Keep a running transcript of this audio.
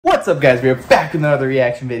What's up guys, we're back with another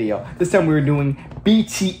reaction video. This time we're doing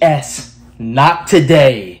BTS Not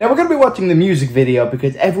Today. Now we're going to be watching the music video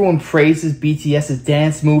because everyone praises BTS's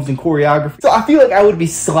dance moves and choreography. So I feel like I would be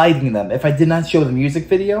slighting them if I did not show the music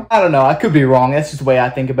video. I don't know, I could be wrong, that's just the way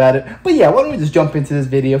I think about it. But yeah, why don't we just jump into this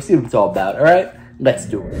video, see what it's all about, alright? Let's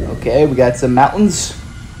do it. Okay, we got some mountains.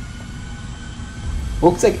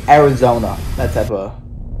 Looks like Arizona, that type of...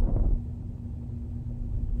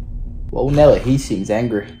 Whoa, Nelly, he seems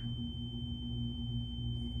angry.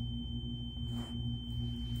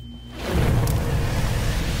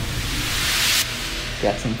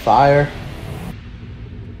 Got some fire.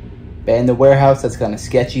 Banned the warehouse, that's kind of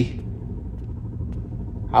sketchy.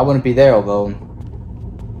 I wouldn't be there alone.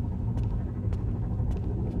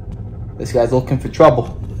 This guy's looking for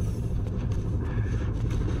trouble.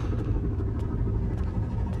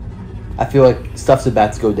 I feel like stuff's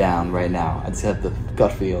about to go down right now. I just have the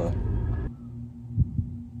gut feeling.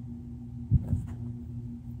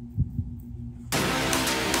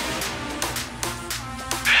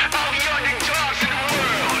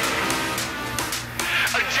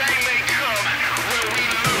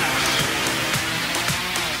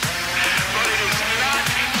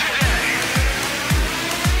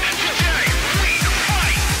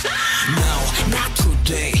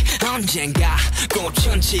 언젠가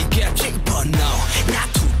꽃천지게 피고 no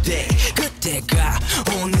not today 그때가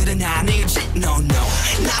오늘은 아니지 no no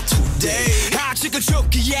not today 아직은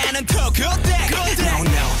죽기에는 더 그때 no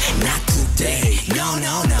no not today no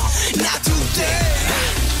no no not today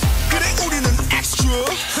그래 우리는 extra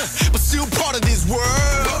but still part of this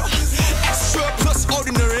world extra plus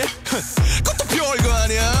ordinary 그것도 별거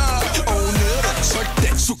아니야 오늘은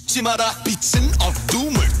절대 죽지 마라 빛은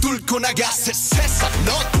어둠을 뚫고 나가 새 세상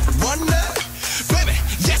너도 원해 baby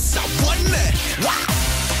yes I want it wow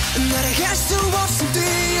날아갈 수 없음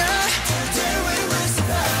뛰어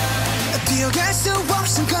뛰어갈 수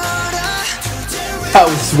없음 걸어 That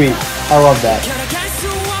was sweet. I love that. 걸어갈 수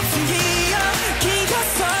없음 기어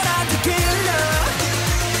기어서라도 길러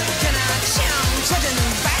찾아는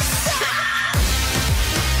발사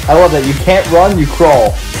I love that. You can't run, you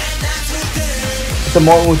crawl. It's a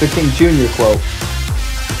Martin Luther King Jr. quote.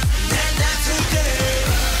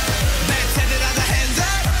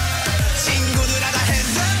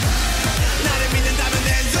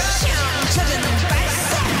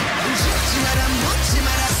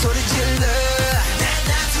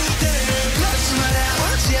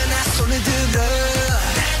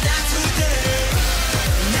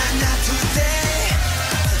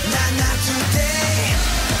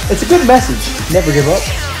 It's a good message. Never give up.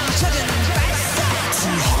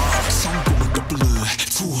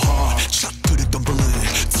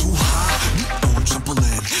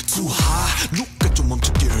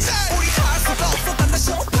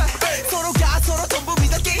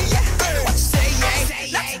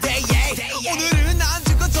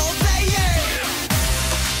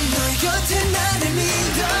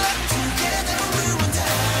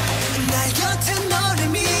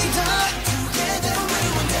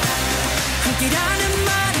 이라는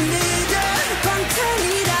말을 믿어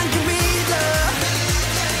방탄이란 그 믿어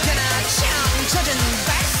그나 찾은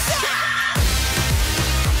발사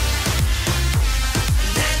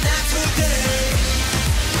Not today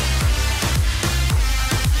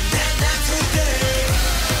Not today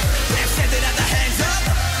랩새들아 다 hands up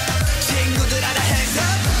친구들아 다 hands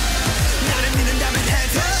up 나를 믿는다면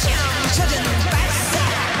hands up 찾은 발사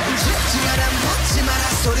죽지 마라 묻지 마라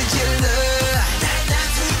소리 질러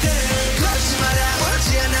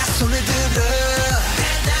손에 들어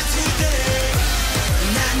Not today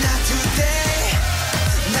Not today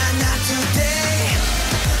Not today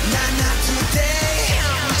Not today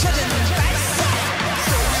찾아낸 발사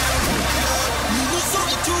누구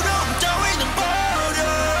소리처럼 따위는 버려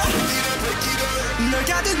널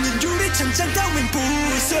가두는 유리창장 따윈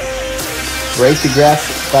부숴 Break the glass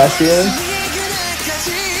ceiling.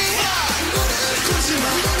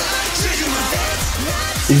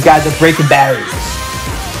 These guys are breaking barriers.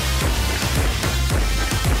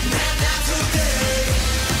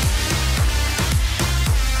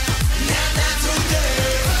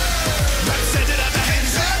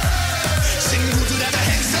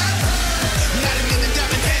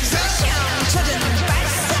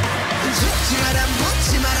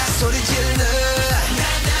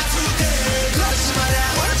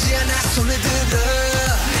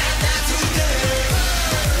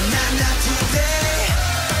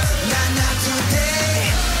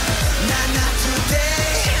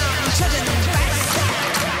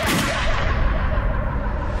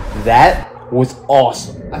 That was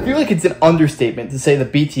awesome. I feel like it's an understatement to say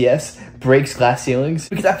that BTS breaks glass ceilings,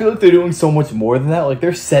 because I feel like they're doing so much more than that. Like,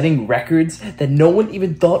 they're setting records that no one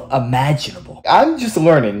even thought imaginable. I'm just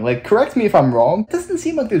learning. Like, correct me if I'm wrong. It doesn't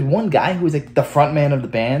seem like there's one guy who's like the front man of the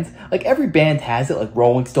band. Like, every band has it, like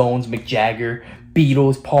Rolling Stones, Mick Jagger,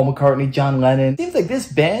 Beatles, Paul McCartney, John Lennon. It seems like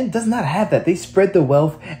this band does not have that. They spread the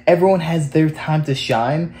wealth. Everyone has their time to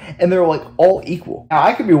shine, and they're like all equal. Now,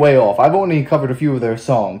 I could be way off. I've only covered a few of their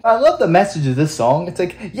songs. I love the message of this song. It's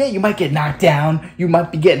like, yeah, you might get knocked down. You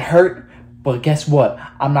might be getting hurt. But guess what?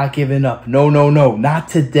 I'm not giving up. No, no, no. Not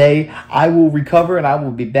today. I will recover and I will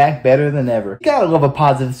be back better than ever. You gotta love a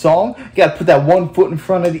positive song. You gotta put that one foot in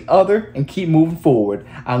front of the other and keep moving forward.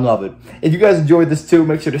 I love it. If you guys enjoyed this too,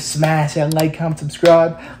 make sure to smash that like, comment,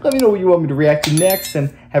 subscribe. Let me know what you want me to react to next,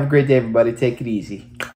 and have a great day, everybody. Take it easy.